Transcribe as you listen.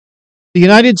The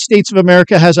United States of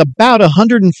America has about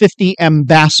 150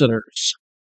 ambassadors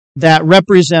that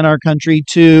represent our country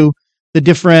to the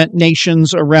different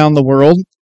nations around the world.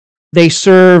 They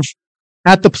serve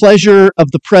at the pleasure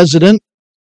of the president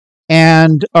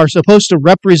and are supposed to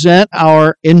represent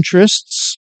our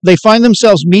interests. They find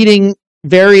themselves meeting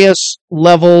various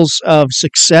levels of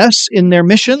success in their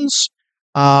missions.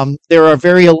 There are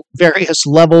various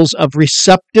levels of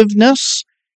receptiveness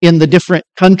in the different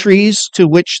countries to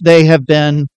which they have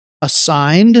been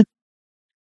assigned.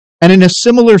 And in a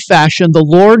similar fashion, the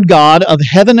Lord God of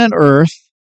heaven and earth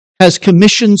has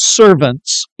commissioned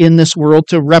servants in this world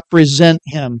to represent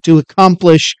him, to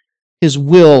accomplish his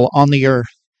will on the earth.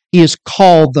 He has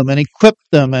called them and equipped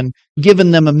them and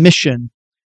given them a mission.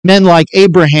 Men like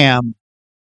Abraham,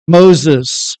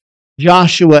 Moses,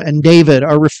 Joshua, and David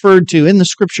are referred to in the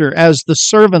scripture as the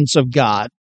servants of God.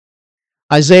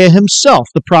 Isaiah himself,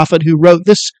 the prophet who wrote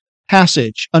this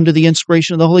passage under the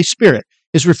inspiration of the Holy Spirit,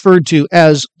 is referred to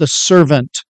as the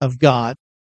servant of God.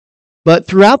 But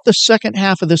throughout the second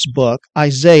half of this book,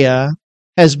 Isaiah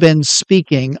has been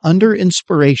speaking under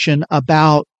inspiration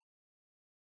about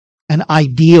an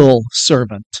ideal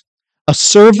servant, a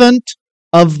servant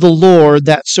of the Lord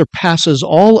that surpasses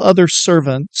all other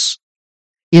servants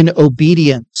in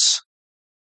obedience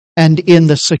and in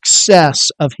the success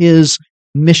of his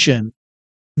mission.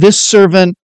 This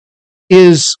servant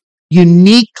is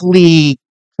uniquely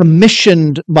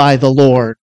commissioned by the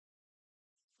Lord,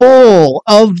 full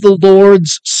of the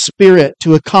Lord's Spirit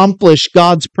to accomplish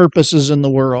God's purposes in the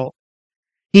world.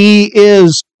 He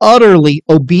is utterly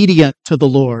obedient to the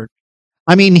Lord.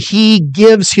 I mean, he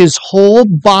gives his whole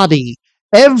body,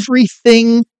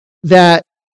 everything that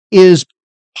is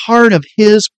part of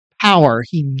his power,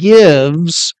 he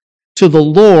gives to the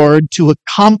Lord to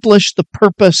accomplish the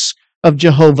purpose of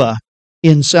Jehovah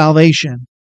in salvation.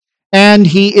 And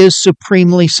he is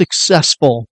supremely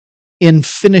successful in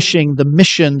finishing the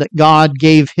mission that God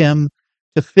gave him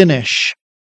to finish.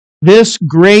 This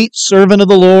great servant of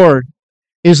the Lord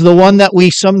is the one that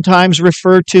we sometimes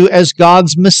refer to as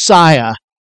God's Messiah,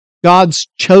 God's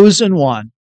chosen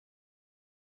one.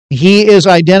 He is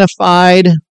identified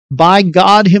by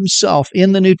God himself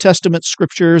in the New Testament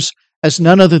scriptures as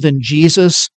none other than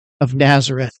Jesus of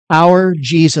Nazareth. Our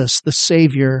Jesus, the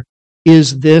Savior,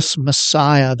 is this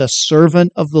Messiah, the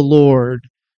servant of the Lord,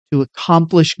 to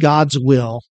accomplish God's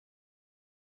will.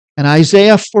 And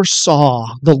Isaiah foresaw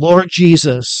the Lord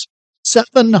Jesus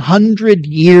 700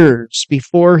 years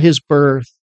before his birth.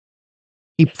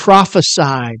 He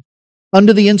prophesied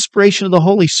under the inspiration of the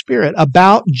Holy Spirit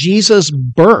about Jesus'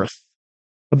 birth,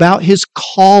 about his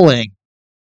calling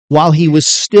while he was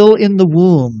still in the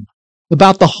womb,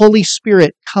 about the Holy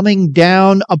Spirit coming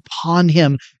down upon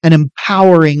him and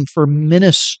empowering for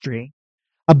ministry,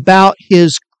 about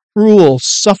his cruel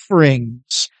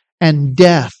sufferings and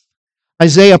death.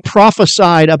 Isaiah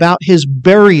prophesied about his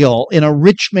burial in a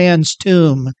rich man's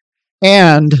tomb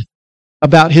and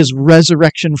about his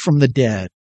resurrection from the dead.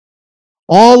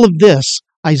 All of this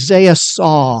Isaiah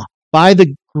saw by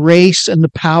the grace and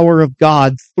the power of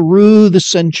God through the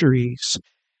centuries.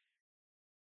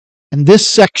 And this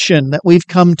section that we've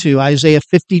come to, Isaiah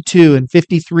 52 and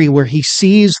 53, where he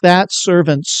sees that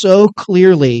servant so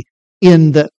clearly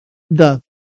in the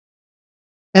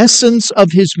essence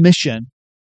of his mission,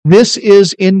 this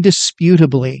is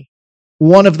indisputably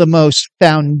one of the most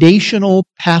foundational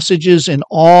passages in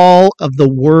all of the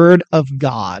Word of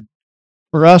God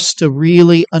for us to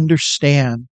really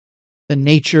understand the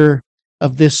nature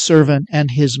of this servant and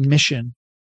his mission.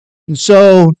 And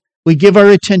so we give our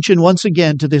attention once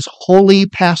again to this holy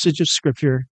passage of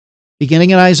Scripture, beginning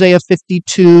in Isaiah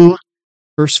 52,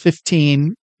 verse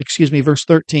 13.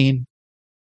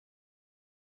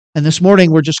 And this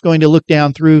morning we're just going to look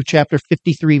down through chapter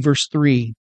 53, verse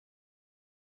 3.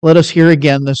 Let us hear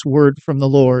again this word from the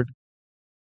Lord.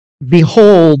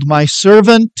 Behold, my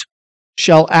servant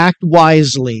shall act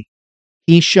wisely.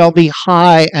 He shall be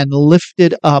high and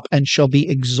lifted up and shall be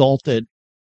exalted.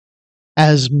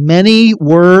 As many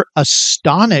were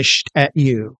astonished at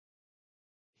you,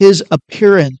 his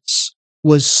appearance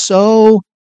was so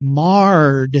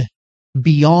marred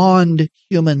beyond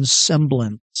human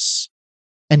semblance,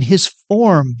 and his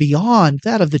form beyond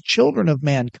that of the children of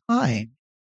mankind.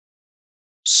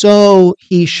 So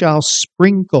he shall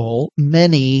sprinkle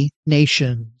many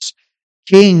nations.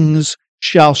 Kings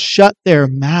shall shut their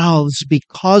mouths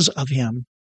because of him.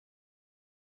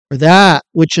 For that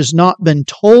which has not been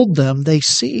told them they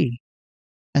see,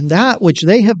 and that which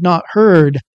they have not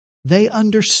heard they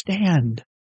understand.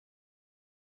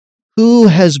 Who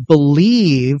has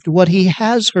believed what he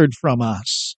has heard from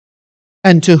us?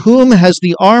 And to whom has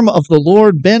the arm of the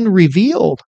Lord been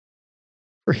revealed?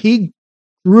 For he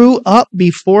grew up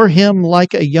before him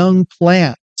like a young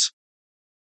plant,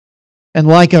 and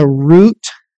like a root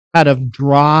out of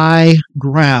dry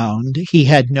ground. He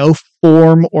had no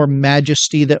form or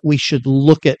majesty that we should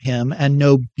look at him, and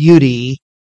no beauty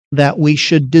that we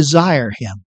should desire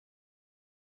him.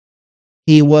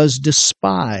 He was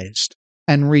despised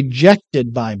and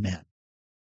rejected by men,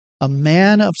 a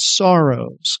man of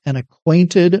sorrows and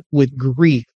acquainted with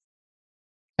grief,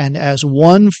 and as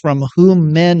one from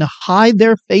whom men hide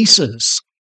their faces,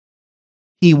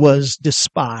 he was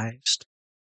despised,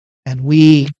 and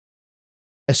we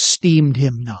esteemed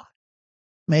him not.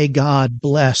 May God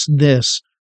bless this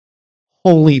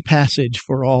holy passage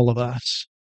for all of us.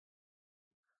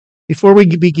 Before we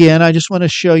begin, I just want to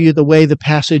show you the way the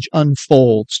passage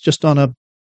unfolds, just on a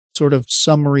sort of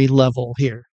summary level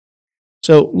here.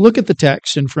 So look at the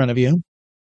text in front of you,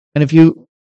 and if you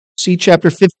see chapter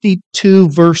 52,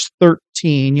 verse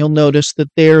 13, you'll notice that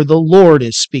there the Lord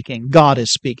is speaking, God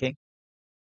is speaking.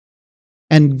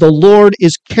 And the Lord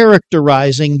is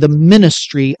characterizing the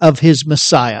ministry of his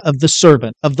Messiah, of the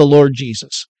servant of the Lord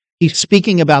Jesus. He's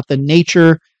speaking about the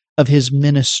nature of his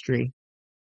ministry.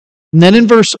 And then in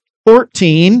verse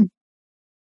 14,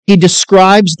 he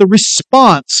describes the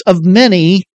response of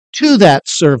many to that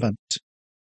servant.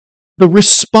 The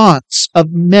response of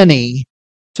many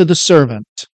to the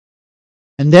servant.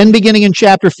 And then beginning in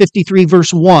chapter 53,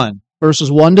 verses 1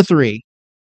 to 3,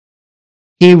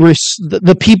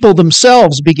 the people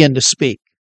themselves begin to speak.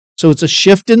 So it's a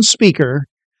shift in speaker,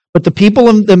 but the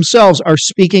people themselves are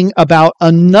speaking about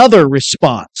another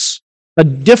response, a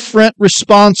different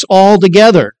response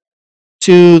altogether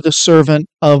to the servant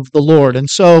of the Lord. And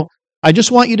so I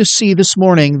just want you to see this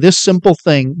morning this simple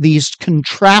thing, these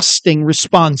contrasting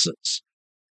responses.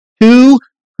 Two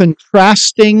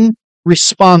contrasting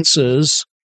responses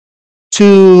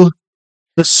to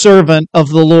the servant of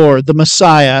the Lord, the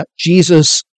Messiah,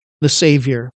 Jesus the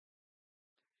Savior.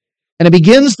 And it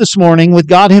begins this morning with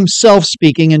God himself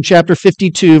speaking in chapter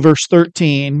 52, verse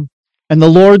 13. And the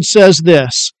Lord says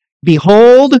this,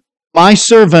 "Behold, my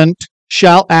servant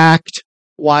shall act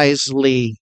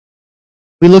wisely."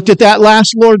 We looked at that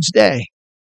last Lord's Day,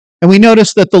 and we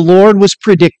noticed that the Lord was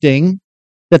predicting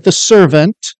that the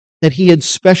servant that he had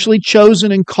specially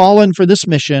chosen and called in for this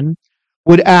mission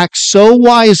would act so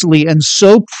wisely and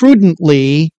so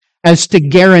prudently as to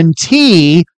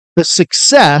guarantee the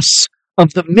success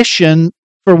of the mission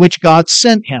for which God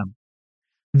sent him.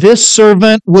 This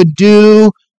servant would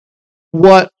do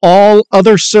what all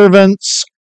other servants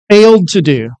failed to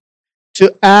do,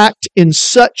 to act in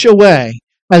such a way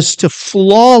as to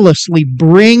flawlessly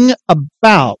bring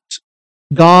about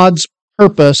God's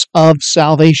purpose of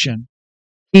salvation.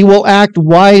 He will act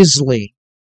wisely.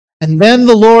 And then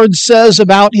the Lord says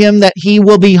about him that he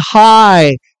will be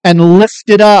high and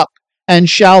lifted up and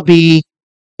shall be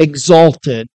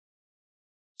exalted.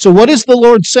 So what is the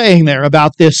Lord saying there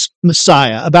about this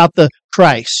Messiah, about the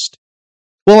Christ?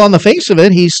 Well, on the face of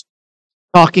it, he's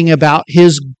talking about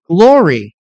his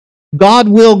glory. God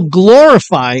will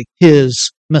glorify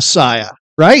his Messiah,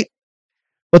 right?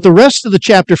 But the rest of the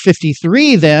chapter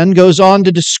 53 then goes on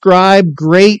to describe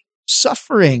great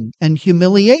suffering and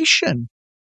humiliation.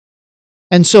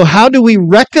 And so how do we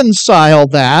reconcile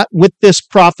that with this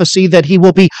prophecy that he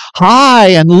will be high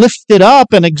and lifted up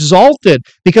and exalted?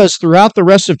 Because throughout the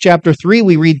rest of chapter 3,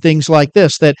 we read things like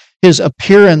this, that his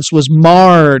appearance was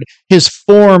marred, his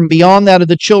form beyond that of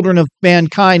the children of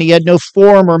mankind. He had no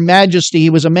form or majesty. He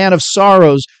was a man of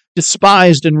sorrows,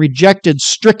 despised and rejected,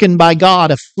 stricken by God,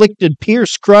 afflicted,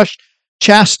 pierced, crushed,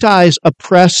 chastised,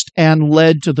 oppressed, and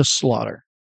led to the slaughter.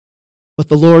 But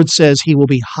the Lord says he will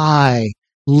be high,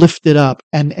 lifted up,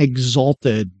 and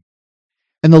exalted.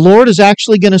 And the Lord is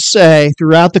actually going to say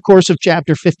throughout the course of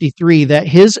chapter 53 that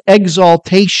his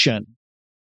exaltation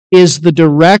is the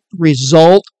direct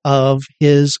result of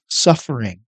his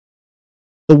suffering.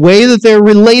 The way that they're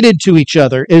related to each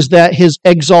other is that his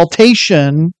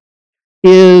exaltation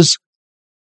is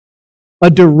a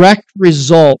direct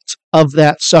result of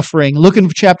that suffering. Look in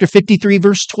chapter 53,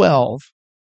 verse 12.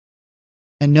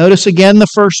 And notice again the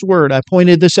first word. I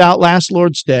pointed this out last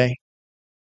Lord's Day.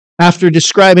 After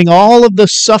describing all of the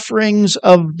sufferings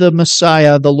of the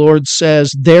Messiah, the Lord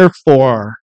says,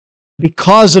 "Therefore,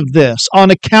 because of this,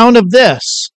 on account of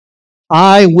this,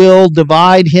 I will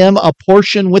divide him a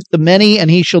portion with the many, and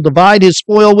he shall divide his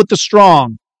spoil with the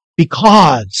strong,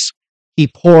 because he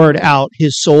poured out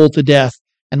his soul to death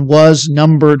and was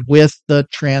numbered with the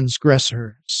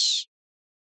transgressors."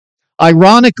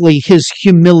 Ironically, his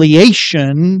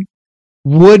humiliation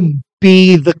would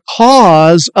be the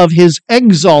cause of his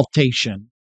exaltation.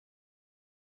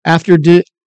 In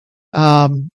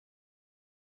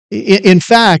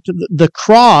fact, the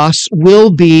cross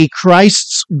will be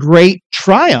Christ's great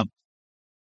triumph.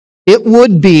 It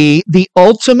would be the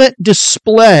ultimate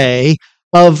display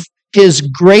of his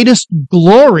greatest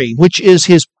glory, which is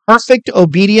his perfect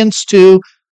obedience to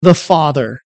the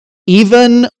Father,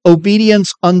 even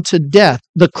obedience unto death.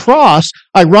 The cross,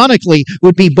 ironically,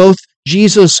 would be both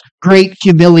Jesus' great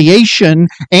humiliation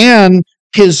and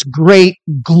his great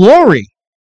glory.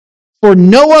 For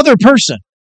no other person,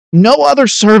 no other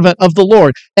servant of the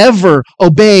Lord ever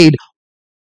obeyed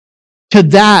to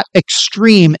that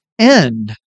extreme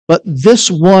end, but this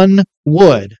one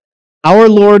would. Our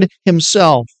Lord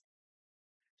himself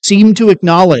seemed to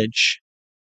acknowledge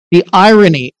the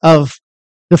irony of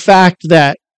the fact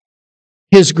that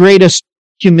his greatest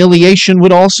humiliation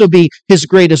would also be his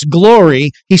greatest glory.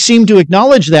 He seemed to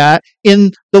acknowledge that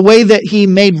in the way that he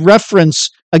made reference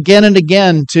again and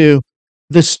again to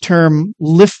this term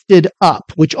lifted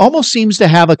up, which almost seems to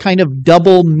have a kind of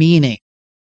double meaning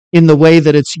in the way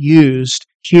that it's used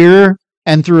here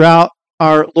and throughout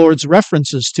our Lord's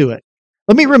references to it.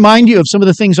 Let me remind you of some of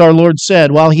the things our Lord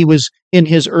said while he was in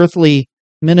his earthly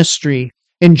ministry.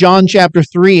 In John chapter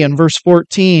 3 and verse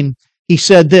 14, he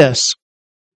said this,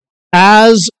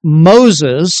 "As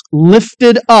Moses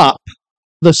lifted up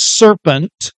the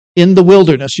serpent in the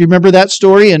wilderness." You remember that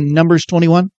story in Numbers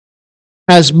 21?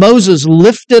 As Moses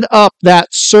lifted up that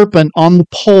serpent on the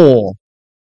pole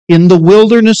in the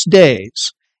wilderness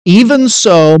days, even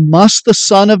so must the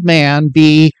Son of Man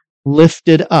be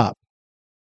lifted up.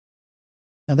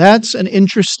 Now that's an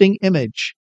interesting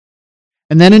image.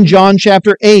 And then in John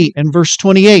chapter 8 and verse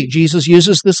 28, Jesus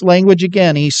uses this language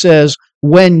again. He says,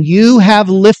 "When you have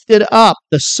lifted up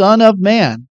the Son of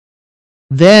Man,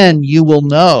 then you will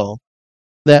know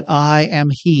that I am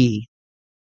He."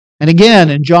 And again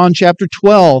in John chapter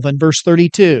 12 and verse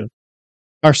 32,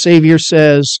 our Savior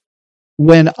says,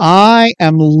 "When I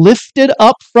am lifted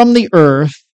up from the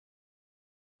earth,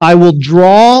 I will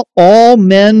draw all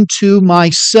men to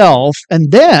myself."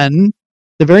 And then,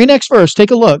 the very next verse,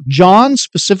 take a look. John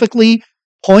specifically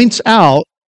points out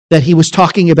that he was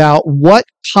talking about what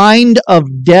kind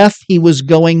of death he was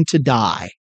going to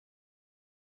die.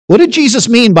 What did Jesus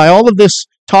mean by all of this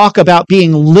talk about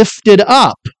being lifted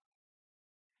up?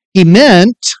 He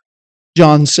meant,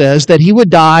 John says, that he would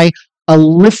die a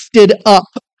lifted up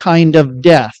kind of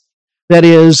death. That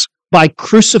is, by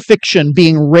crucifixion,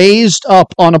 being raised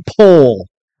up on a pole,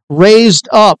 raised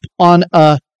up on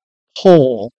a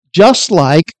pole, just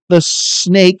like the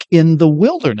snake in the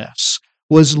wilderness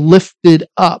was lifted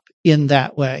up in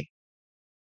that way.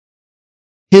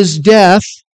 His death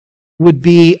would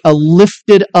be a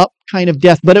lifted up kind of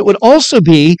death, but it would also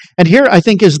be, and here I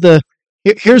think here's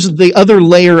the other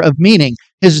layer of meaning.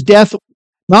 His death,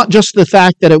 not just the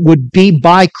fact that it would be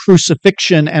by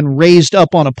crucifixion and raised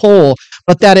up on a pole,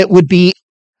 but that it would be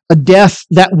a death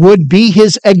that would be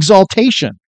his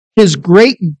exaltation, his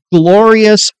great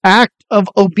glorious act of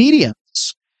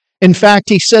obedience. In fact,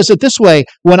 he says it this way,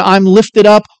 "When I'm lifted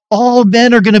up, all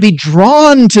men are going to be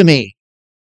drawn to me."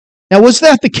 Now, was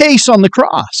that the case on the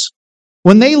cross?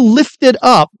 When they lifted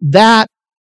up that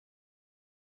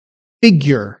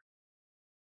figure,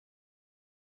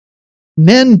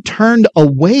 men turned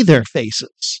away their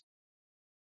faces.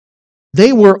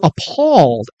 They were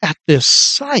appalled at this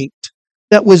sight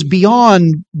that was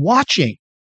beyond watching.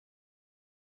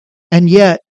 And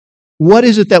yet, what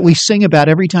is it that we sing about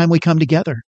every time we come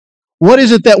together? What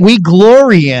is it that we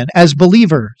glory in as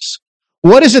believers?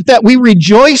 What is it that we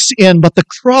rejoice in but the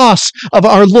cross of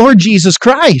our Lord Jesus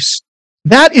Christ?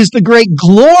 That is the great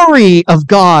glory of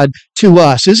God to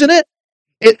us, isn't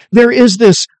it? There is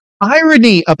this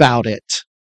irony about it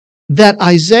that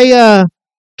Isaiah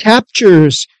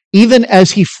captures even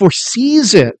as he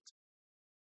foresees it.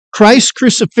 Christ's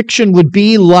crucifixion would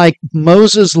be like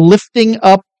Moses lifting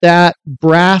up that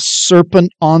brass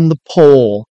serpent on the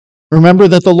pole. Remember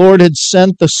that the Lord had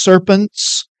sent the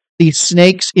serpents, these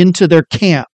snakes, into their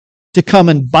camp to come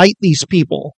and bite these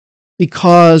people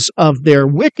because of their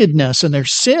wickedness and their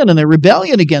sin and their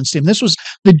rebellion against him. This was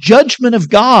the judgment of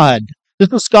God. This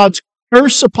was God's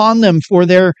curse upon them for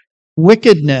their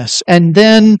wickedness. And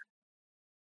then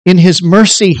in his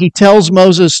mercy, he tells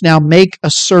Moses, "Now make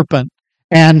a serpent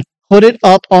and put it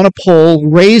up on a pole,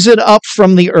 raise it up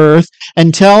from the earth,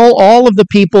 and tell all of the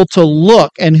people to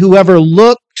look, and whoever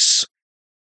looks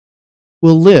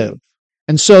will live."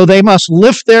 And so they must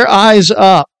lift their eyes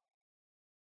up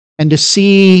and to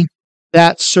see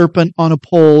that serpent on a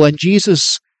pole. And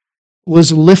Jesus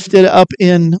was lifted up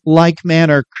in like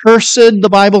manner. Cursed, the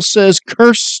Bible says,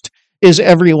 cursed is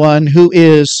everyone who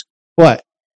is what?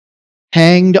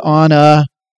 Hanged on a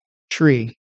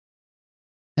tree.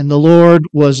 And the Lord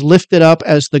was lifted up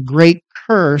as the great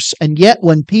curse. And yet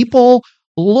when people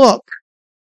look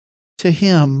to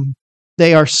him,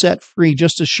 they are set free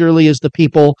just as surely as the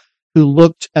people who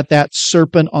looked at that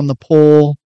serpent on the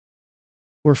pole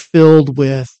were filled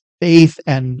with faith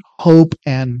and hope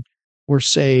and were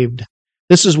saved.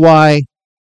 This is why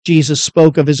Jesus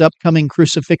spoke of his upcoming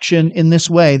crucifixion in this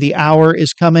way. The hour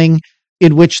is coming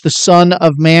in which the Son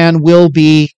of Man will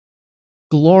be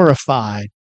glorified.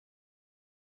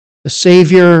 The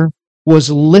Savior was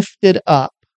lifted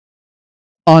up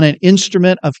on an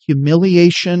instrument of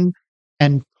humiliation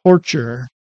and torture.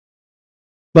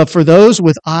 But for those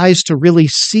with eyes to really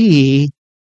see,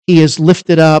 he is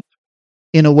lifted up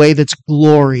in a way that's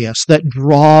glorious, that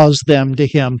draws them to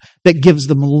him, that gives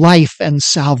them life and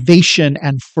salvation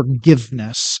and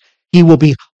forgiveness. He will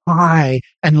be high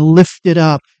and lifted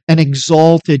up and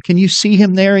exalted. Can you see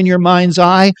him there in your mind's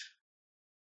eye?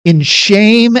 In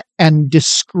shame and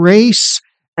disgrace,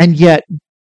 and yet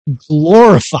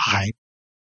glorified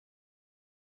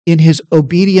in his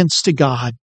obedience to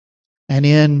God and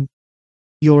in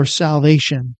your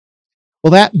salvation.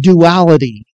 Well, that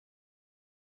duality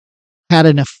had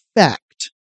an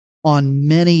effect on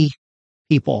many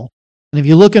people. And if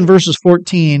you look in verses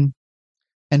 14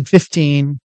 and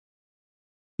 15,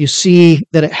 you see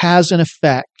that it has an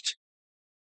effect.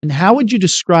 And how would you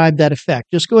describe that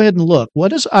effect? Just go ahead and look.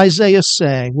 What does Isaiah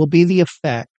say will be the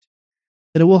effect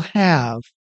that it will have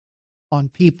on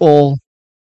people?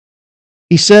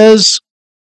 He says,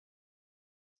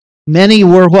 many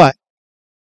were what?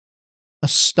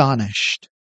 Astonished.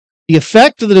 The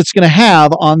effect that it's going to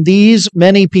have on these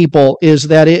many people is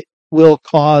that it will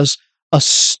cause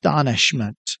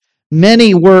astonishment.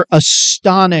 Many were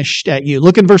astonished at you.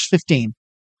 Look in verse 15.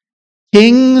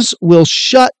 Kings will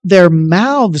shut their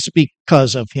mouths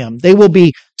because of him. They will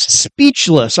be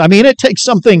speechless. I mean, it takes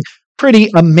something pretty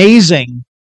amazing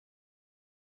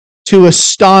to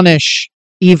astonish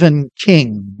even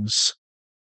kings.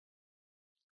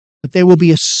 But they will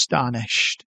be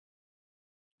astonished.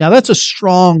 Now, that's a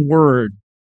strong word.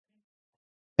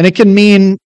 And it can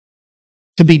mean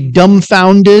to be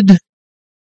dumbfounded,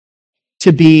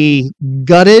 to be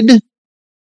gutted,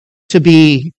 to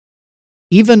be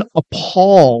even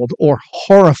appalled or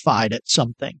horrified at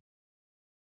something.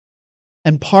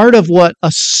 And part of what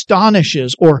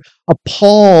astonishes or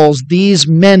appalls these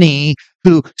many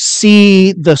who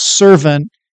see the servant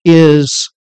is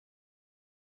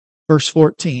verse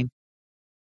 14.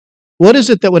 What is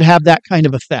it that would have that kind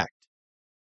of effect?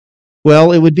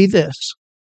 Well, it would be this.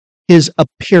 His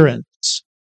appearance.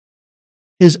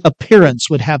 His appearance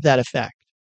would have that effect.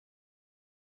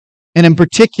 And in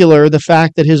particular, the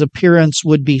fact that his appearance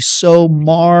would be so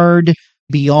marred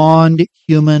beyond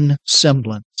human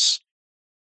semblance.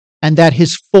 And that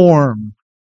his form,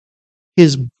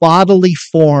 his bodily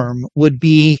form, would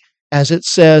be, as it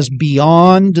says,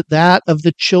 beyond that of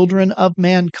the children of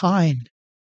mankind.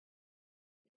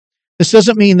 This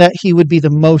doesn't mean that he would be the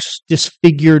most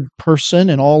disfigured person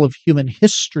in all of human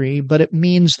history, but it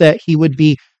means that he would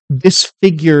be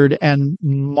disfigured and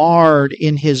marred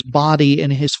in his body,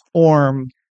 in his form,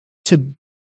 to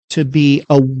be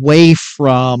away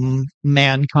from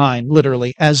mankind,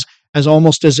 literally, as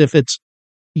almost as if it's,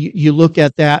 you look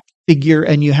at that figure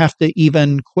and you have to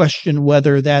even question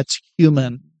whether that's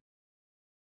human.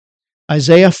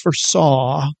 Isaiah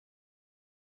foresaw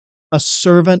a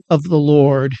servant of the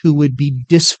Lord who would be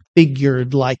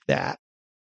disfigured like that.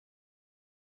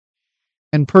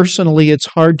 And personally, it's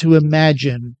hard to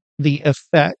imagine the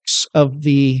effects of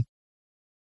the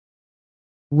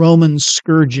Roman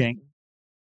scourging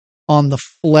on the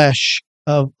flesh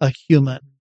of a human.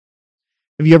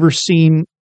 Have you ever seen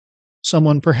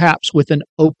someone perhaps with an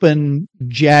open,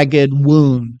 jagged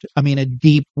wound? I mean, a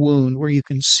deep wound where you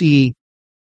can see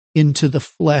into the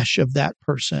flesh of that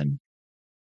person.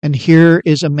 And here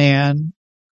is a man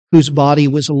whose body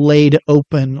was laid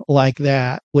open like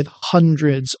that, with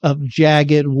hundreds of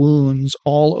jagged wounds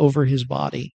all over his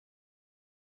body.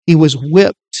 He was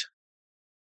whipped,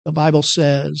 the Bible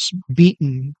says,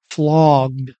 beaten,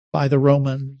 flogged by the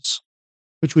Romans,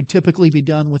 which would typically be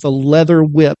done with a leather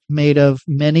whip made of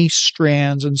many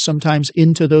strands, and sometimes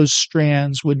into those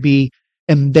strands would be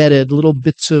embedded little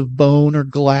bits of bone or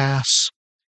glass.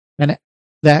 And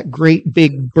that great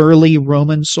big burly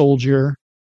Roman soldier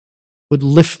would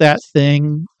lift that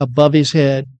thing above his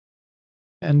head,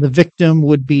 and the victim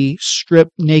would be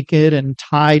stripped naked and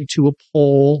tied to a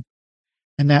pole,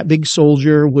 And that big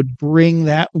soldier would bring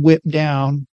that whip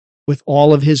down with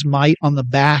all of his might on the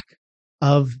back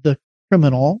of the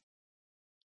criminal,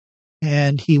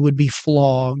 and he would be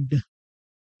flogged.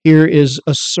 Here is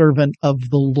a servant of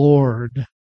the Lord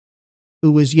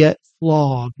who was yet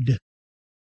flogged,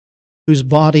 whose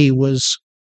body was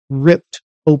ripped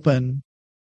open,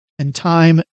 and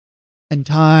time and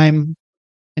time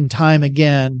and time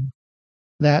again,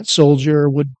 that soldier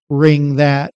would bring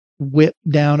that whip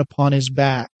down upon his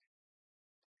back.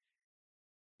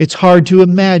 It's hard to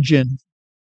imagine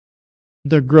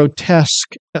the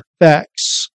grotesque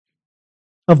effects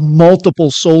of multiple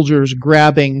soldiers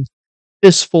grabbing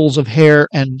fistfuls of hair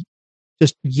and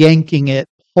just yanking it,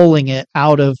 pulling it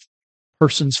out of a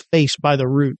person's face by the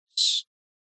roots.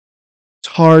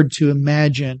 It's hard to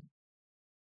imagine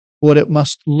what it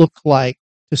must look like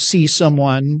to see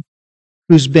someone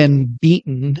who's been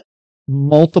beaten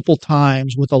multiple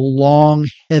times with a long,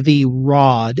 heavy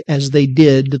rod, as they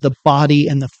did the body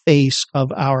and the face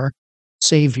of our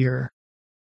Savior.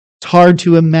 It's hard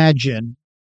to imagine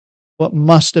what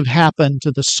must have happened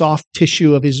to the soft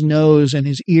tissue of his nose and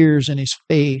his ears and his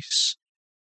face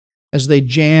as they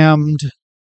jammed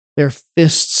their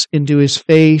fists into his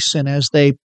face and as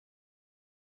they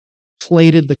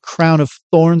plated the crown of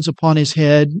thorns upon his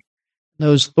head.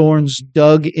 Those thorns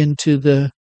dug into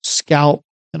the scalp,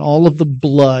 and all of the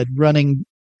blood running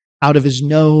out of his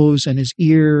nose and his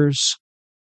ears,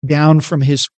 down from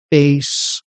his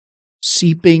face,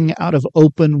 seeping out of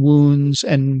open wounds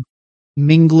and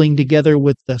mingling together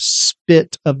with the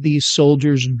spit of these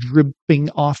soldiers dripping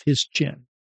off his chin.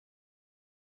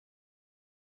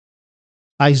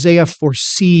 Isaiah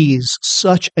foresees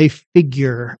such a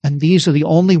figure, and these are the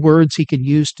only words he could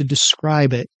use to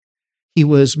describe it. He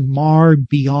was marred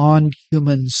beyond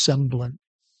human semblance,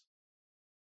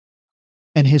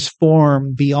 and his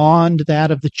form beyond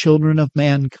that of the children of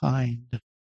mankind.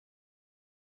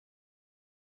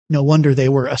 No wonder they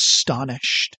were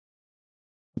astonished,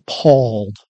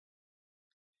 appalled.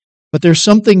 But there's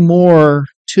something more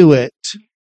to it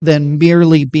than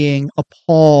merely being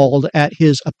appalled at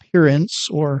his appearance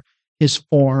or his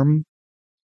form.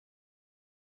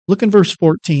 Look in verse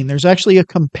 14. There's actually a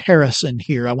comparison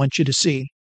here I want you to see.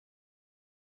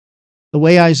 The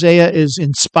way Isaiah is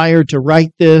inspired to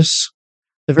write this,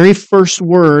 the very first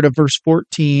word of verse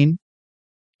 14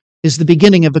 is the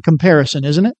beginning of a comparison,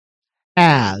 isn't it?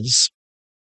 As.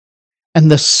 And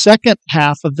the second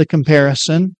half of the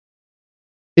comparison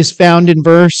is found in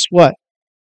verse what?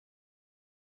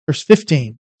 Verse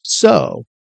 15. So.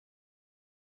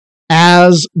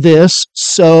 As this,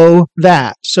 so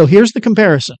that. So here's the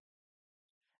comparison.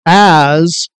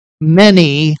 As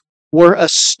many were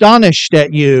astonished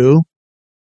at you,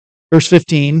 verse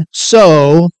 15,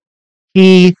 so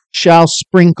he shall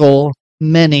sprinkle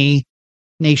many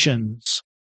nations.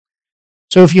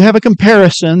 So if you have a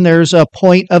comparison, there's a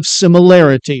point of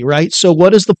similarity, right? So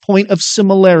what is the point of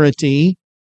similarity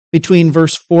between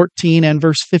verse 14 and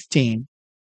verse 15?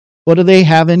 What do they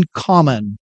have in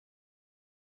common?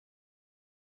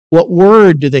 What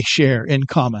word do they share in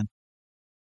common?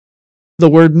 The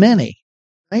word many,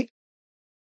 right?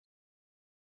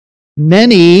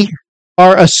 Many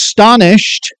are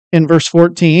astonished in verse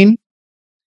 14,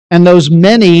 and those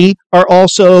many are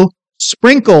also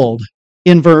sprinkled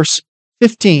in verse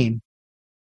 15.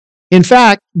 In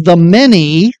fact, the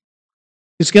many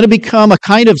is going to become a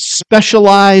kind of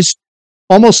specialized,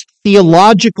 almost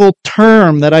theological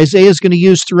term that Isaiah is going to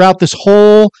use throughout this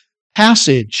whole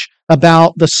passage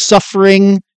about the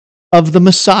suffering of the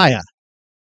Messiah.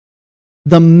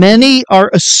 The many are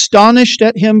astonished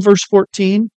at him, verse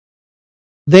 14.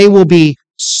 They will be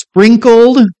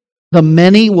sprinkled. The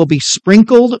many will be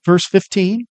sprinkled, verse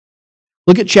 15.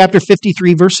 Look at chapter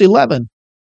 53, verse 11.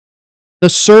 The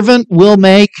servant will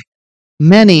make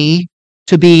many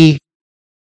to be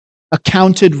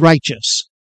accounted righteous.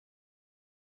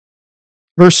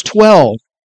 Verse 12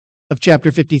 of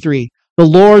chapter 53. The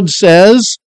Lord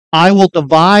says, I will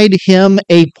divide him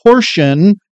a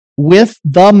portion with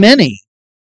the many.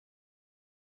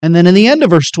 And then in the end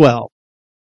of verse 12,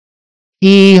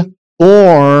 he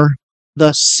bore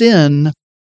the sin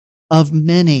of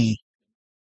many.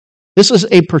 This is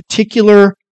a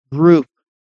particular group,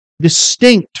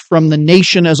 distinct from the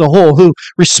nation as a whole, who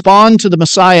respond to the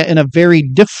Messiah in a very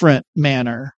different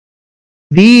manner.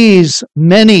 These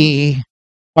many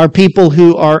are people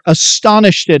who are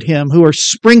astonished at him, who are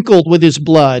sprinkled with his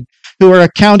blood, who are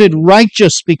accounted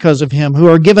righteous because of him, who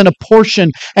are given a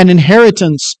portion and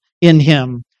inheritance in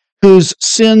him, whose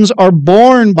sins are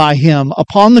borne by him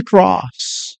upon the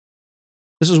cross.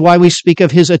 This is why we speak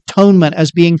of his atonement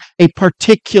as being a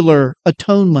particular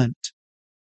atonement.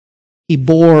 He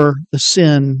bore the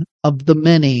sin of the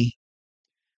many.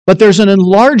 But there's an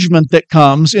enlargement that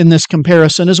comes in this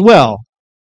comparison as well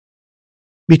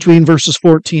between verses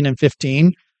 14 and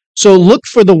 15. So look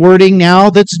for the wording now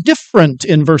that's different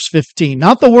in verse 15.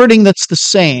 Not the wording that's the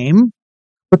same,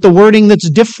 but the wording that's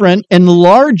different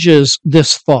enlarges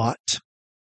this thought.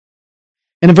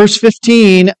 And in verse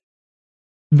 15,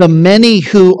 the many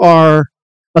who are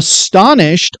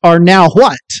astonished are now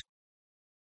what?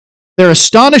 They're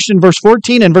astonished in verse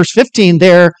 14, and verse 15,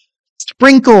 they're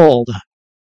sprinkled.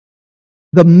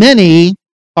 The many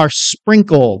are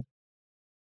sprinkled.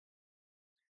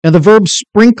 Now, the verb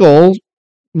sprinkle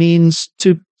means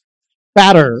to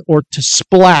spatter or to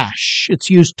splash. It's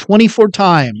used 24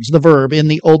 times, the verb, in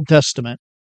the Old Testament.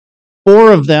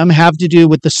 4 of them have to do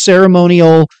with the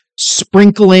ceremonial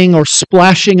sprinkling or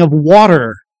splashing of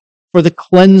water for the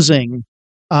cleansing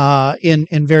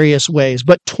in various ways.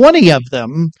 But 20 of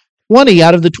them, 20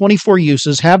 out of the 24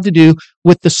 uses, have to do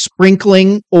with the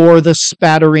sprinkling or the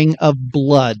spattering of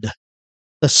blood.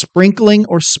 The sprinkling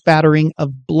or spattering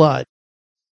of blood.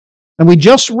 And we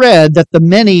just read that the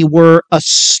many were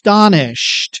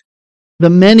astonished. The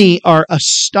many are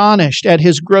astonished at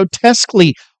his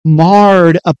grotesquely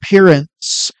marred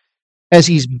appearance as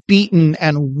he's beaten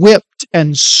and whipped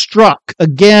and struck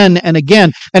again and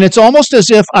again. And it's almost as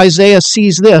if Isaiah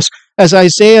sees this, as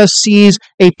Isaiah sees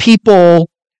a people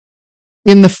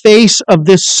in the face of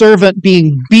this servant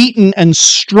being beaten and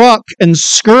struck and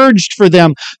scourged for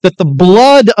them, that the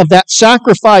blood of that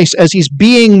sacrifice as he's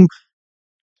being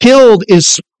killed is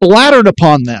splattered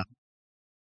upon them.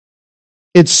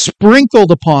 It's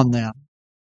sprinkled upon them.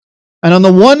 And on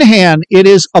the one hand, it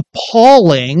is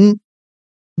appalling,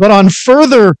 but on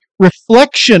further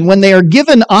reflection, when they are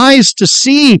given eyes to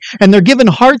see and they're given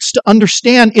hearts to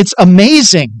understand, it's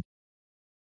amazing.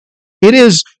 It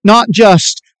is not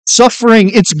just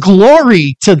suffering, it's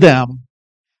glory to them,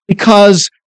 because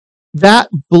that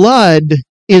blood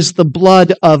is the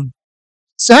blood of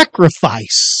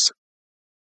sacrifice.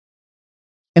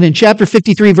 And in chapter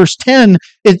 53, verse 10,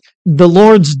 the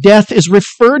Lord's death is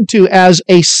referred to as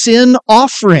a sin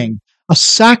offering, a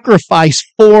sacrifice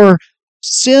for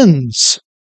sins.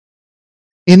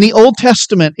 In the Old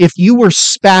Testament, if you were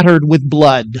spattered with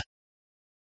blood,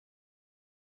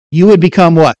 you would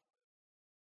become what?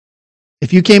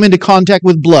 If you came into contact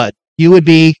with blood, you would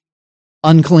be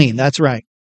unclean. That's right.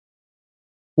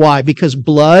 Why? Because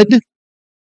blood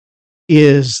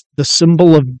is the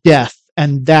symbol of death,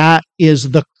 and that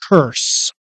is the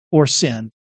curse for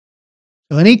sin.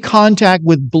 So any contact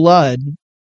with blood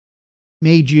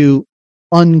made you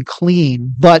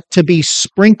unclean, but to be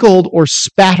sprinkled or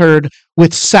spattered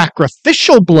with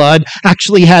sacrificial blood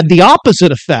actually had the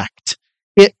opposite effect.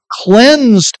 It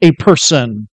cleansed a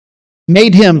person,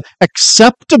 made him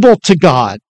acceptable to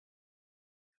God.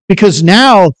 Because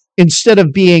now, instead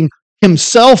of being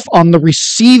himself on the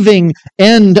receiving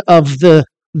end of the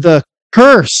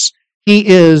curse, he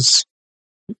is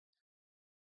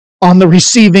on the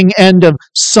receiving end of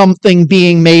something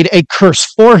being made a curse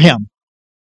for him.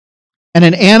 And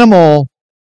an animal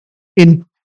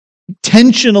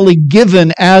intentionally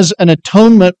given as an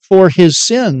atonement for his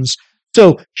sins.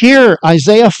 So here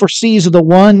Isaiah foresees the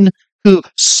one who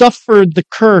suffered the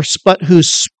curse, but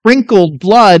whose sprinkled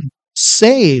blood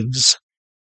saves.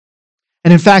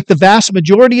 And in fact, the vast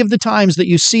majority of the times that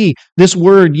you see this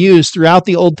word used throughout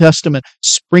the Old Testament,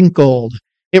 sprinkled,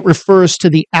 it refers to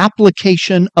the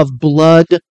application of blood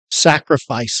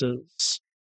sacrifices.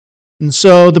 And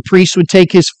so the priest would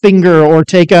take his finger or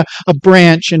take a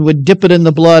branch and would dip it in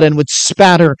the blood and would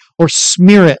spatter or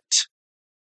smear it.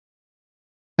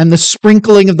 And the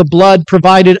sprinkling of the blood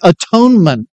provided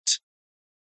atonement.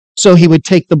 So he would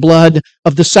take the blood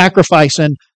of the sacrifice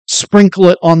and sprinkle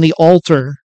it on the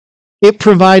altar. It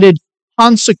provided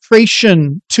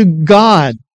consecration to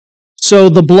God. So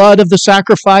the blood of the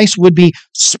sacrifice would be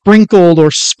sprinkled or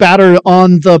spattered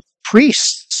on the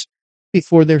priests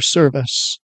before their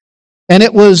service. And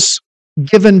it was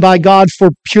given by God for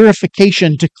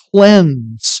purification, to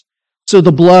cleanse. So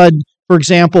the blood, for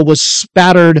example, was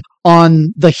spattered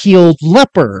on the healed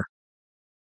leper.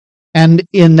 And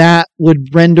in that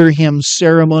would render him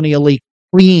ceremonially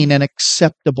clean and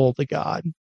acceptable to God.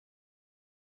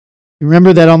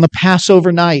 Remember that on the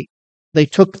Passover night, they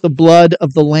took the blood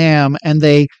of the lamb and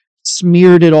they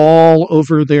smeared it all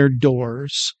over their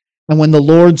doors. And when the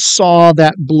Lord saw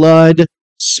that blood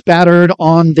spattered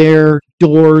on their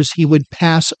doors, he would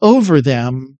pass over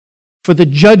them, for the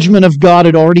judgment of God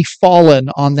had already fallen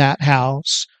on that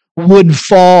house, would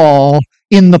fall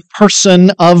in the person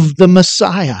of the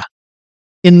Messiah,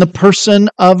 in the person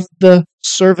of the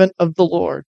servant of the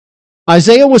Lord.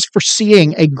 Isaiah was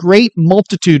foreseeing a great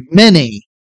multitude, many,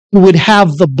 who would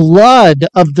have the blood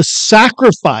of the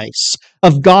sacrifice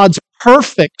of God's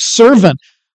perfect servant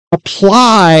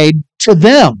applied to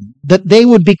them, that they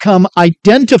would become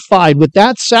identified with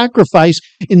that sacrifice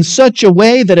in such a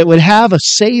way that it would have a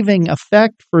saving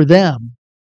effect for them.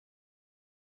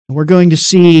 And we're going to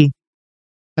see,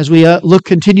 as we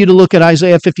continue to look at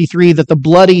Isaiah 53, that the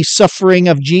bloody suffering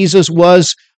of Jesus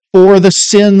was for the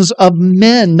sins of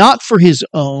men, not for his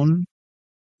own,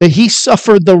 that he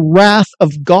suffered the wrath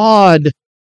of God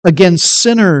against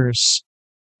sinners.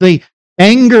 The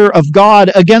anger of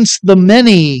God against the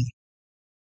many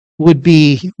would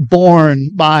be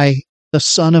borne by the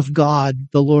Son of God,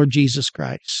 the Lord Jesus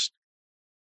Christ.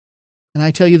 And I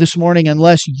tell you this morning,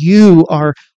 unless you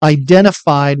are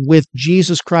identified with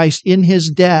Jesus Christ in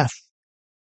his death,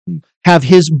 have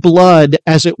his blood,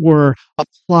 as it were,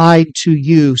 applied to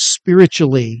you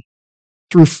spiritually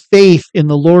through faith in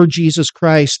the Lord Jesus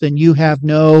Christ, then you have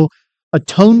no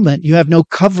atonement. You have no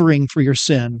covering for your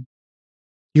sin.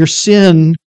 Your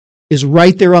sin is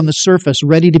right there on the surface,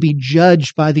 ready to be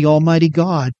judged by the Almighty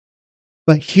God.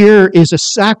 But here is a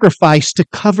sacrifice to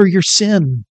cover your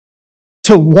sin,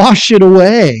 to wash it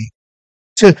away,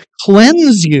 to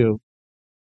cleanse you.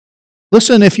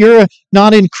 Listen, if you're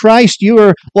not in Christ, you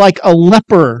are like a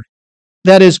leper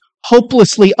that is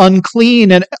hopelessly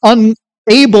unclean and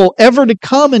unable ever to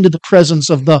come into the presence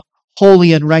of the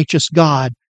holy and righteous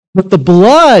God. But the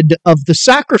blood of the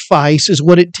sacrifice is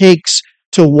what it takes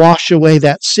to wash away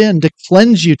that sin, to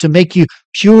cleanse you, to make you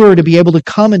pure, to be able to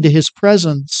come into his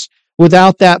presence.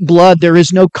 Without that blood, there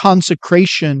is no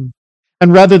consecration.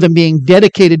 And rather than being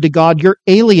dedicated to God, you're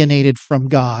alienated from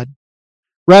God.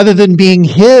 Rather than being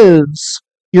his,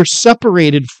 you're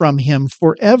separated from him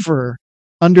forever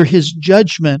under his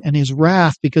judgment and his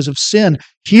wrath because of sin.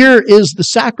 Here is the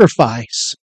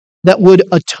sacrifice that would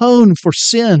atone for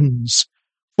sins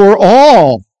for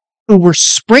all who were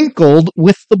sprinkled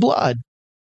with the blood.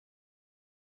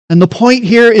 And the point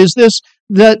here is this,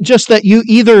 that you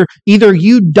either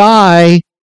you die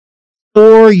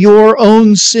for your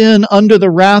own sin under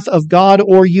the wrath of God,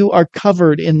 or you are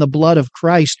covered in the blood of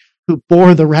Christ, who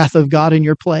bore the wrath of God in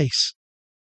your place.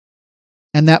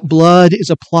 And that blood is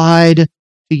applied to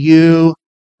you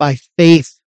by faith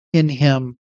in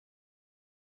him,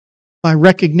 by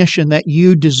recognition that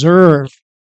you deserve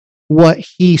what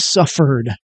he suffered.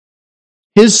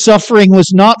 His suffering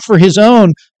was not for his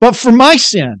own, but for my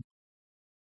sin.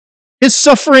 His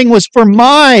suffering was for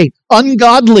my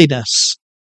ungodliness.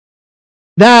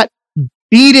 That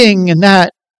beating and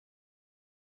that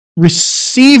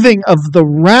receiving of the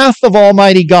wrath of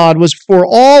Almighty God was for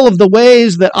all of the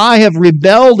ways that I have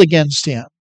rebelled against him.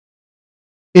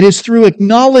 It is through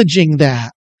acknowledging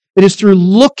that. It is through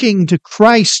looking to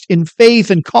Christ in faith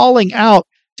and calling out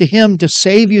to him to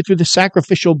save you through the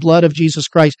sacrificial blood of Jesus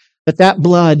Christ, that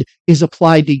blood is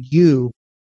applied to you.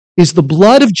 Is the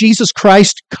blood of Jesus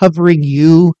Christ covering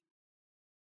you?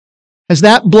 Has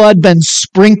that blood been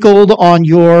sprinkled on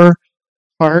your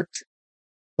heart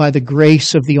by the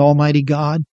grace of the Almighty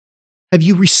God? Have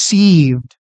you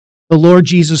received the Lord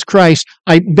Jesus Christ,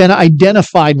 been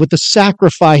identified with the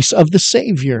sacrifice of the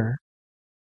Savior?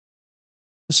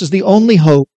 This is the only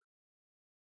hope.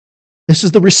 This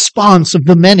is the response of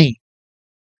the many.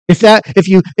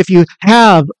 If you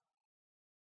have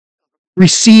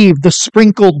received the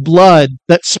sprinkled blood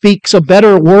that speaks a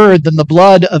better word than the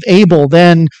blood of Abel,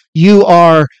 then you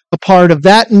are a part of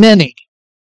that many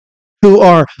who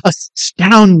are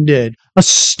astounded,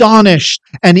 astonished,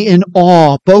 and in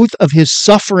awe, both of his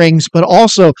sufferings, but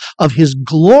also of his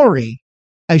glory,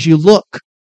 as you look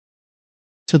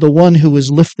to the one who was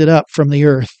lifted up from the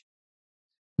earth.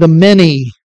 The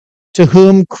many to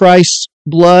whom Christ's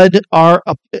blood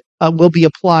will be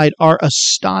applied are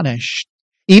astonished.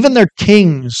 Even their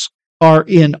kings are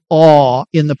in awe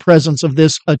in the presence of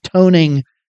this atoning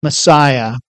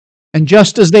Messiah. And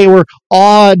just as they were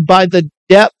awed by the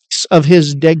depths of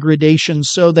his degradation,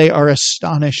 so they are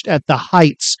astonished at the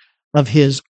heights of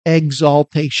his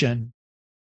exaltation.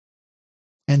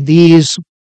 And these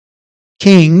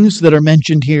kings that are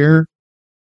mentioned here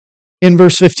in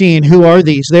verse 15, who are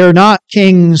these? They are not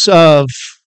kings of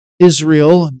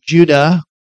Israel, Judah,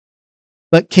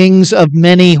 but kings of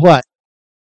many what?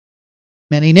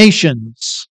 Many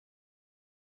nations.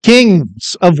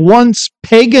 Kings of once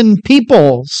pagan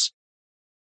peoples,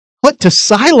 put to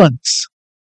silence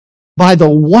by the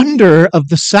wonder of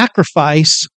the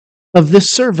sacrifice of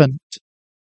this servant.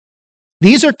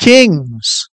 These are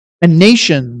kings and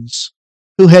nations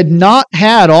who had not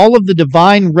had all of the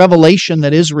divine revelation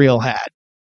that Israel had.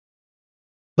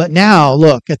 But now,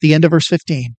 look at the end of verse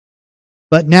 15.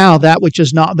 But now that which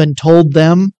has not been told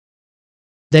them,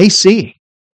 they see.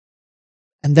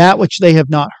 And that which they have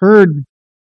not heard,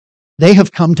 they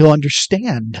have come to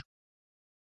understand.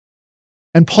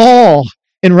 And Paul,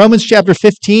 in Romans chapter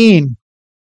 15,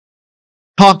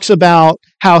 talks about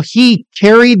how he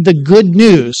carried the good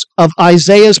news of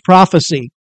Isaiah's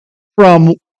prophecy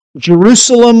from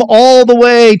Jerusalem all the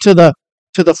way to the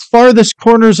farthest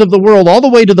corners of the world, all the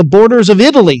way to the borders of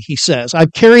Italy, he says.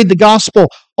 I've carried the gospel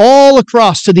all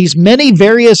across to these many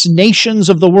various nations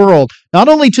of the world, not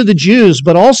only to the Jews,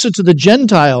 but also to the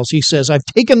Gentiles, he says. I've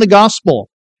taken the gospel.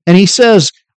 And he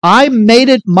says, I made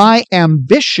it my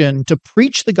ambition to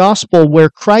preach the gospel where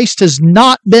Christ has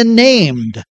not been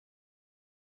named,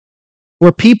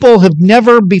 where people have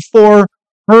never before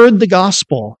heard the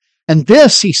gospel. And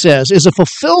this, he says, is a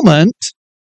fulfillment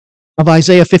of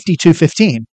Isaiah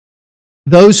 52:15.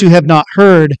 Those who have not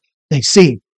heard, they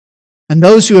see. And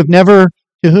those who have never,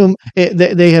 to whom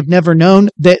they have never known,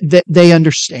 they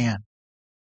understand.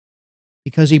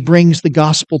 Because he brings the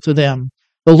gospel to them.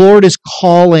 The Lord is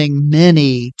calling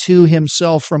many to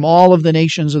himself from all of the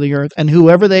nations of the earth, and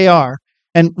whoever they are.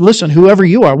 And listen, whoever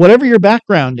you are, whatever your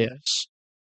background is,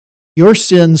 your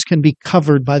sins can be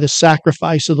covered by the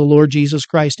sacrifice of the Lord Jesus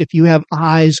Christ if you have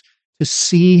eyes to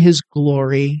see his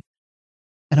glory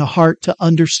and a heart to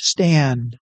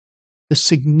understand the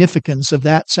significance of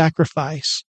that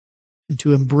sacrifice and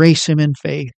to embrace him in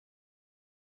faith.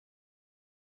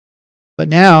 But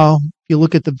now, if you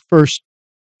look at the first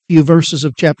few verses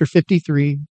of chapter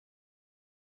 53,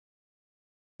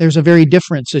 there's a very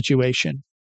different situation.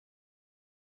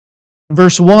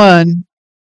 Verse 1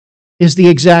 is the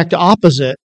exact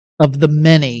opposite of the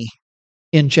many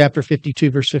in chapter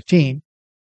 52, verse 15.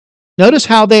 Notice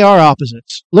how they are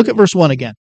opposites. Look at verse 1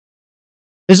 again.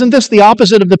 Isn't this the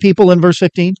opposite of the people in verse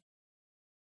 15?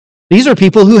 These are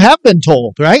people who have been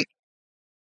told, right?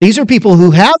 These are people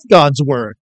who have God's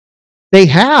word. They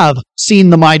have seen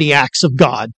the mighty acts of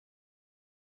God.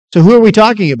 So who are we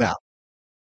talking about?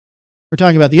 We're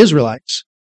talking about the Israelites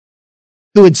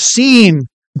who had seen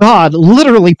God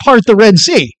literally part the Red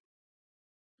Sea,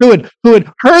 who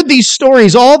had heard these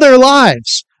stories all their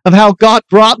lives of how God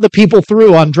brought the people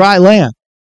through on dry land,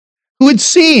 who had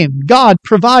seen God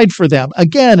provide for them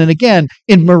again and again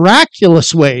in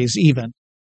miraculous ways even.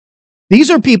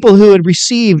 These are people who had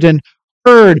received and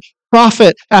heard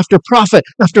prophet after prophet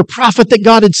after prophet that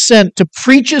God had sent to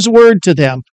preach his word to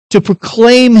them, to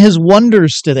proclaim his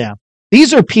wonders to them.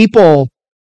 These are people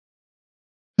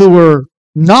who were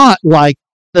not like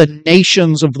the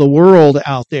nations of the world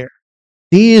out there.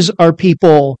 These are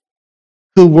people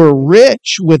who were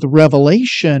rich with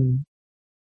revelation.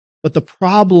 But the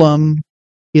problem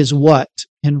is what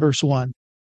in verse 1?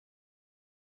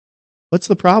 What's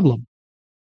the problem?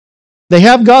 They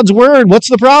have God's word. What's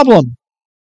the problem?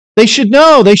 They should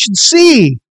know. They should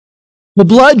see. The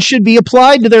blood should be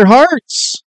applied to their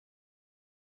hearts.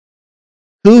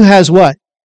 Who has what?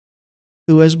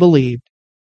 Who has believed?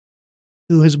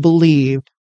 Who has believed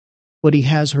what he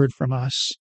has heard from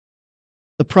us?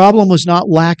 The problem was not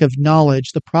lack of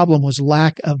knowledge. The problem was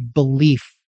lack of belief,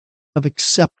 of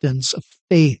acceptance, of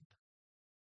faith.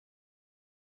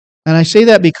 And I say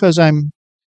that because I'm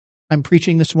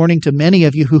preaching this morning to many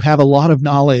of you who have a lot of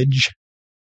knowledge.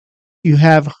 You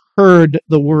have heard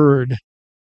the word.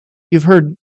 You've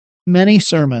heard many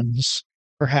sermons,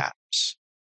 perhaps.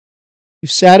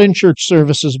 You've sat in church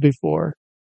services before.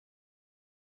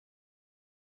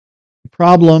 The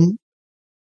problem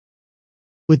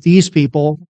with these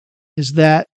people is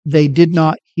that they did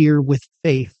not hear with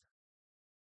faith.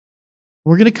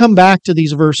 We're going to come back to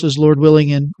these verses, Lord willing,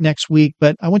 in next week,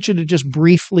 but I want you to just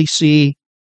briefly see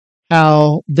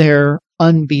how their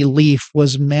unbelief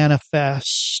was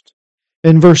manifest.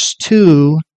 In verse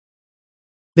 2,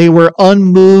 they were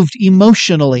unmoved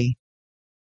emotionally.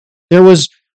 There was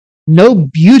no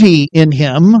beauty in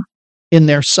him, in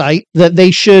their sight, that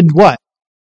they should what?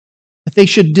 That they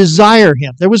should desire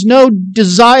him. There was no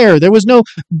desire. There was no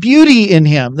beauty in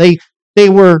him. They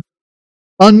were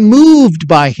unmoved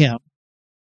by him.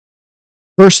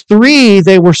 Verse 3,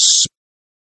 they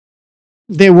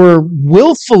were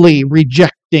willfully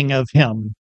rejecting of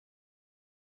him.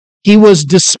 He was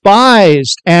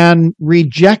despised and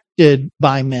rejected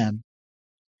by men.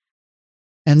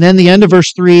 And then the end of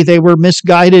verse 3, they were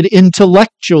misguided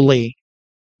intellectually.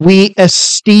 We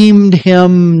esteemed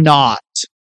him not.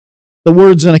 The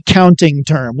word's an accounting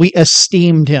term. We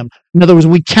esteemed him. In other words,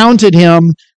 we counted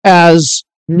him as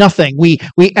nothing. We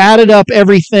added up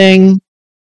everything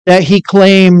that he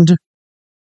claimed,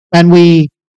 and we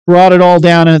brought it all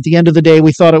down, and at the end of the day,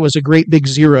 we thought it was a great big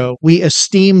zero. We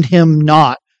esteemed him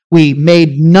not. We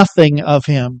made nothing of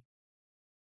him.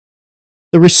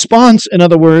 The response, in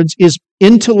other words, is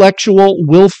intellectual,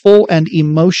 willful, and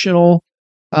emotional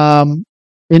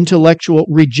intellectual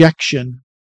rejection.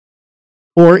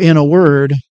 Or in a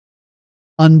word,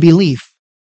 unbelief.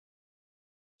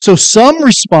 So some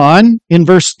respond in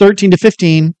verse 13 to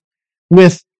 15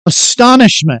 with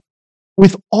astonishment,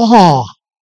 with awe.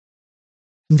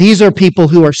 These are people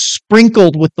who are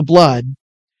sprinkled with the blood.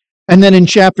 And then in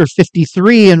chapter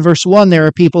 53 and verse 1, there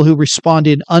are people who respond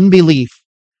in unbelief,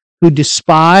 who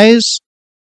despise,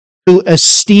 who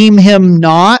esteem him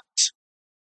not,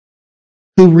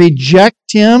 who reject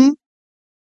him,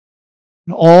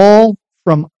 all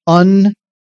from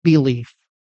unbelief.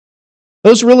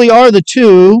 Those really are the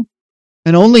two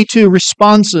and only two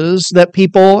responses that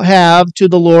people have to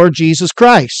the Lord Jesus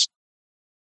Christ.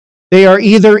 They are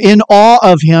either in awe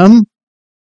of him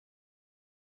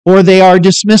or they are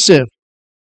dismissive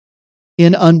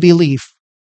in unbelief.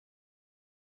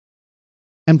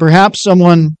 And perhaps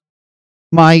someone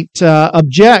might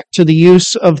object to the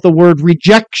use of the word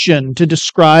rejection to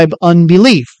describe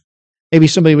unbelief. Maybe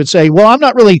somebody would say, well, I'm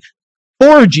not really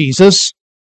for Jesus,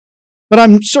 but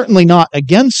I'm certainly not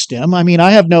against him. I mean,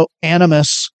 I have no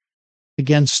animus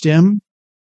against him.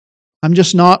 I'm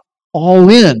just not all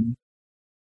in.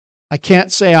 I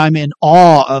can't say I'm in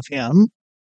awe of him,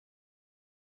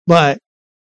 but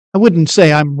I wouldn't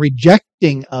say I'm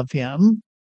rejecting of him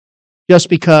just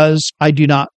because I do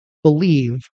not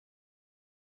believe.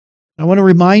 I want to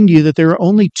remind you that there are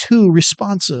only two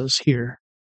responses here.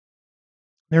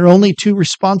 There are only two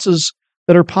responses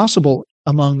that are possible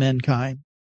among mankind.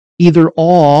 Either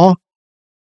awe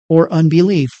or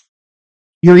unbelief.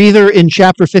 You're either in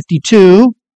chapter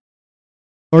 52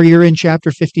 or you're in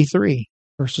chapter 53,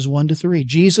 verses 1 to 3.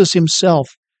 Jesus himself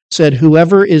said,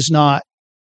 whoever is not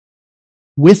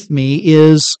with me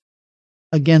is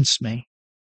against me.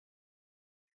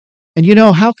 And you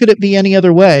know, how could it be any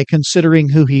other way considering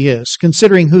who he is,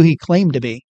 considering who he claimed to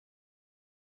be?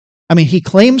 I mean, he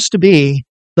claims to be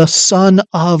the Son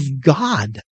of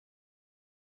God,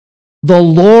 the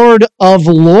Lord of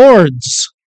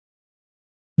Lords,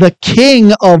 the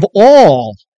King of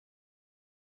all.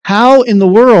 How in the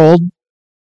world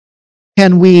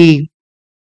can we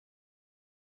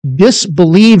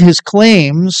disbelieve his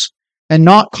claims and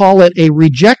not call it a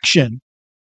rejection?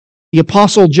 The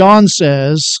Apostle John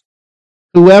says,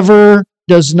 whoever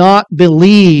does not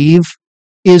believe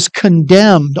is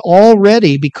condemned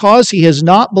already because he has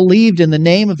not believed in the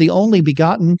name of the only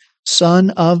begotten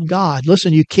Son of God.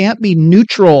 Listen, you can't be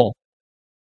neutral.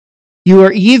 You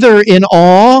are either in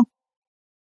awe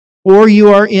or you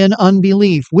are in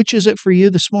unbelief. Which is it for you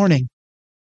this morning?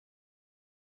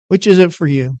 Which is it for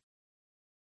you?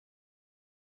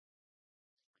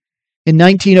 In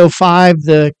 1905,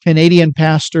 the Canadian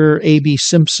pastor A.B.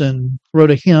 Simpson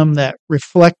wrote a hymn that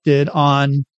reflected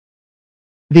on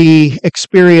the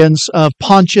experience of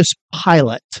Pontius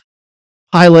Pilate.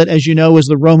 Pilate, as you know, was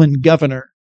the Roman governor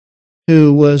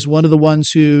who was one of the ones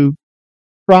who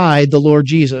tried the Lord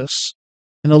Jesus.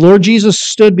 And the Lord Jesus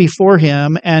stood before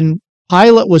him, and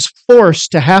Pilate was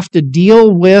forced to have to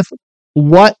deal with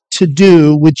what to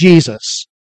do with Jesus.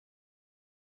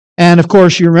 And of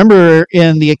course, you remember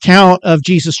in the account of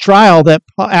Jesus' trial that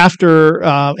after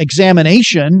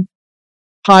examination,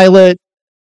 Pilate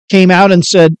came out and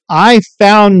said, I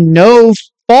found no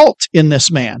fault in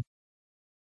this man.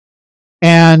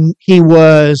 And he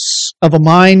was of a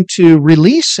mind to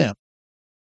release him.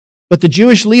 But the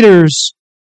Jewish leaders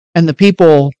and the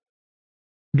people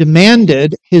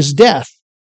demanded his death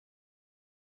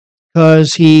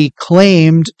because he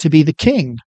claimed to be the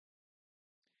king.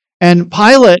 And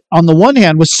Pilate, on the one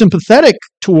hand, was sympathetic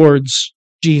towards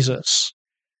Jesus,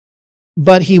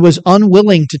 but he was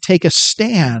unwilling to take a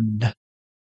stand.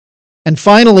 And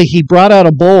finally, he brought out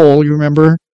a bowl, you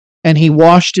remember, and he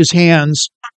washed his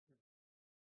hands.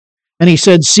 And he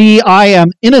said, see, I am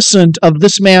innocent of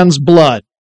this man's blood.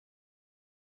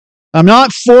 I'm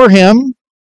not for him.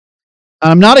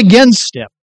 I'm not against him.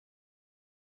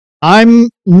 I'm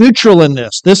neutral in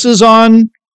this. This is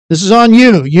on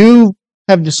you. You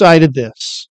have decided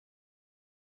this.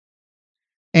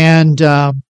 And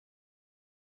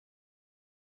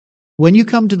when you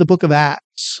come to the book of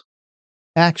Acts,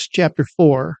 Acts chapter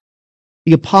 4,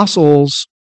 the apostles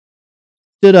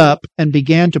stood up and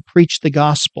began to preach the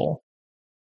gospel.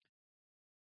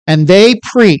 And they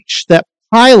preached that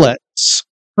Pilate's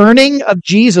turning of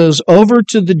Jesus over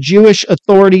to the Jewish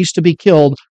authorities to be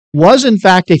killed was in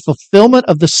fact a fulfillment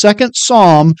of the second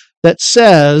psalm that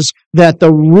says that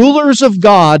the rulers of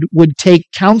God would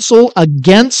take counsel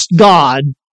against God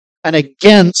and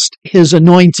against his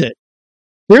anointed.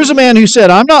 Here's a man who said,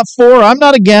 I'm not for, I'm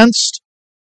not against,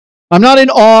 I'm not in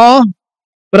awe,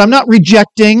 but I'm not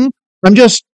rejecting. I'm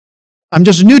just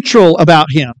neutral about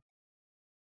him.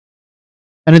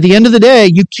 And at the end of the day,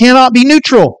 you cannot be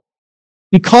neutral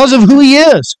because of who he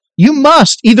is. You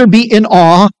must either be in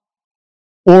awe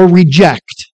or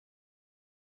reject.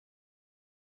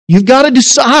 You've got to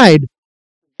decide,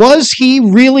 was he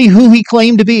really who he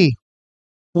claimed to be?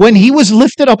 When he was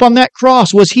lifted up on that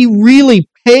cross, was he really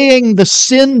paying the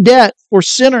sin debt for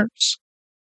sinners?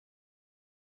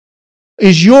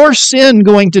 Is your sin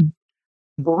going to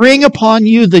bring upon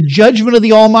you the judgment of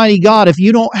the Almighty God if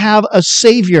you don't have a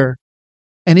Savior?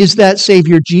 And is that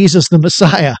Savior Jesus the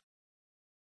Messiah?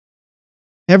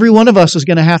 Every one of us is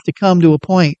going to have to come to a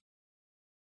point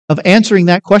of answering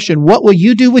that question. What will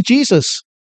you do with Jesus?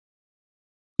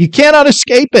 You cannot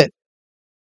escape it.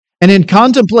 And in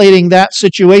contemplating that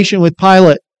situation with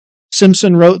Pilate,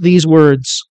 Simpson wrote these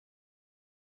words: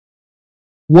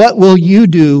 what will you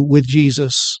do with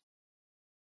Jesus?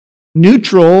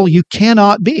 Neutral you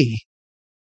cannot be.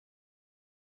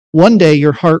 One day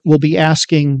your heart will be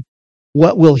asking,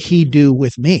 what will he do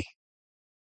with me?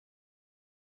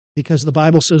 Because the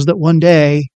Bible says that one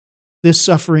day this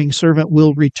suffering servant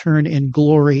will return in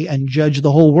glory and judge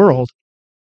the whole world.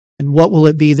 And what will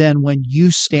it be then when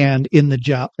you stand in the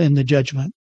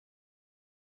judgment?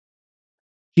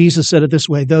 Jesus said it this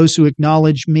way: those who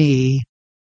acknowledge me,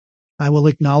 I will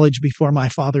acknowledge before my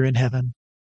Father in heaven.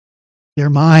 They're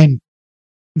mine.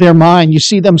 They're mine. You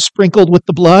see them sprinkled with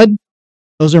the blood?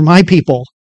 Those are my people.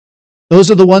 Those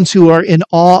are the ones who are in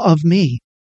awe of me.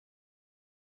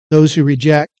 Those who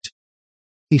reject,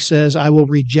 he says, I will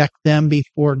reject them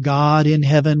before God in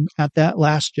heaven at that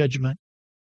last judgment.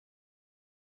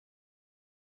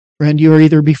 Friend, you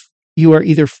are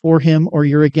either for him or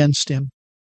you're against him.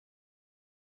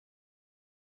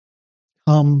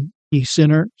 Come, ye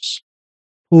sinners,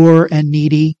 poor and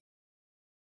needy,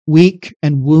 weak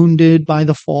and wounded by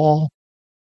the fall.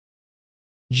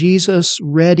 Jesus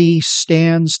ready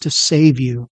stands to save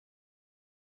you,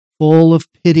 full of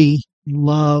pity,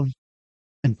 love,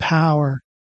 and power.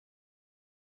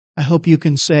 I hope you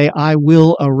can say, I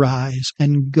will arise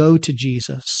and go to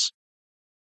Jesus.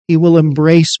 He will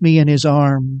embrace me in his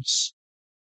arms.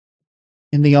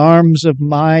 In the arms of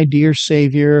my dear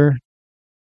Savior,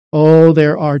 oh,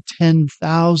 there are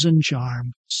 10,000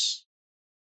 charms.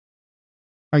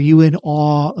 Are you in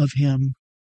awe of him?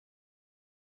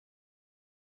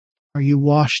 Are you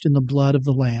washed in the blood of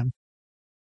the Lamb?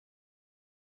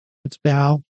 Let's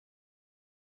bow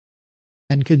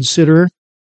and consider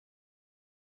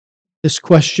this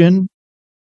question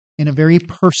in a very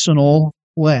personal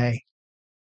way.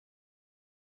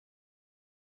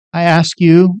 I ask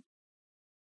you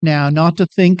now not to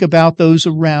think about those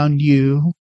around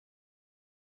you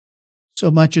so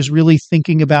much as really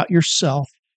thinking about yourself.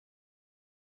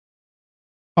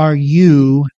 Are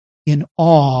you in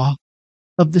awe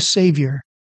of the Savior?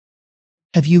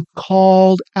 Have you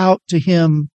called out to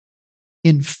him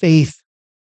in faith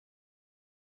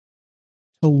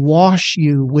to wash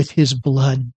you with his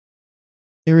blood?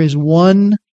 There is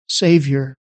one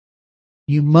Savior.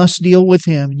 You must deal with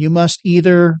him. You must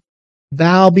either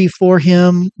bow before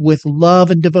him with love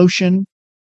and devotion,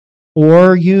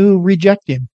 or you reject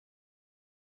him.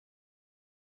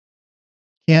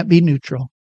 Can't be neutral.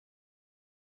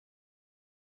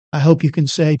 I hope you can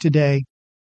say today,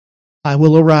 I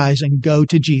will arise and go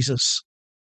to Jesus.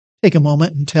 Take a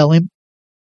moment and tell him.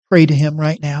 Pray to him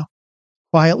right now,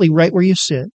 quietly right where you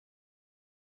sit.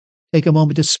 Take a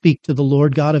moment to speak to the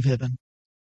Lord God of heaven.